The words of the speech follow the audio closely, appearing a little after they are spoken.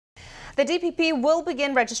The DPP will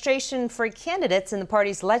begin registration for candidates in the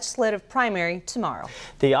party's legislative primary tomorrow.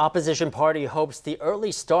 The opposition party hopes the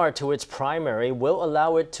early start to its primary will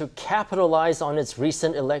allow it to capitalize on its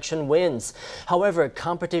recent election wins. However,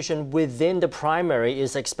 competition within the primary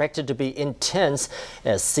is expected to be intense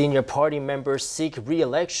as senior party members seek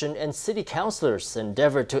re-election and city councilors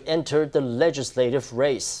endeavor to enter the legislative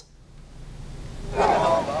race.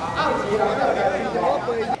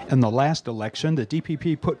 In the last election, the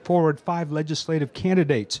DPP put forward 5 legislative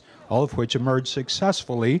candidates, all of which emerged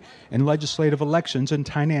successfully in legislative elections in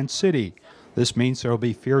Tainan City. This means there will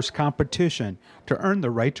be fierce competition to earn the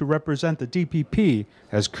right to represent the DPP,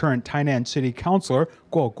 as current Tainan City Councilor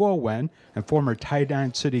Kuo-wen and former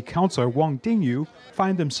Tainan City Councilor Wang Ding-yu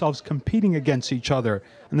find themselves competing against each other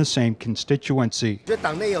in the same constituency.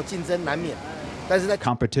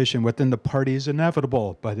 Competition within the party is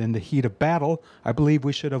inevitable, but in the heat of battle, I believe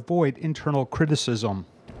we should avoid internal criticism.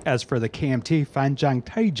 As for the KMT, Chiang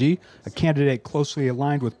Tai-chi, a candidate closely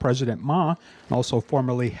aligned with President Ma and also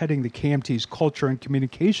formerly heading the KMT's Culture and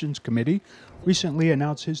Communications Committee, recently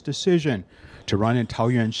announced his decision to run in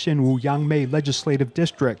Taoyuan Xinwu Yangmei legislative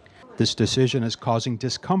district. This decision is causing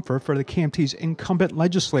discomfort for the KMT's incumbent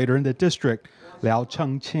legislator in the district,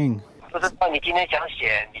 Cheng-ching.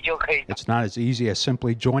 It's not as easy as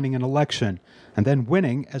simply joining an election and then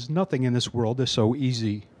winning, as nothing in this world is so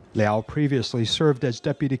easy. Liao previously served as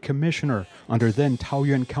deputy commissioner under then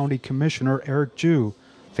Taoyuan County Commissioner Eric Chu.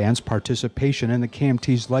 Fans' participation in the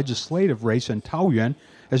KMT's legislative race in Taoyuan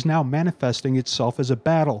is now manifesting itself as a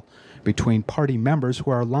battle between party members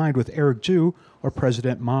who are aligned with Eric Chu or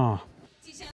President Ma.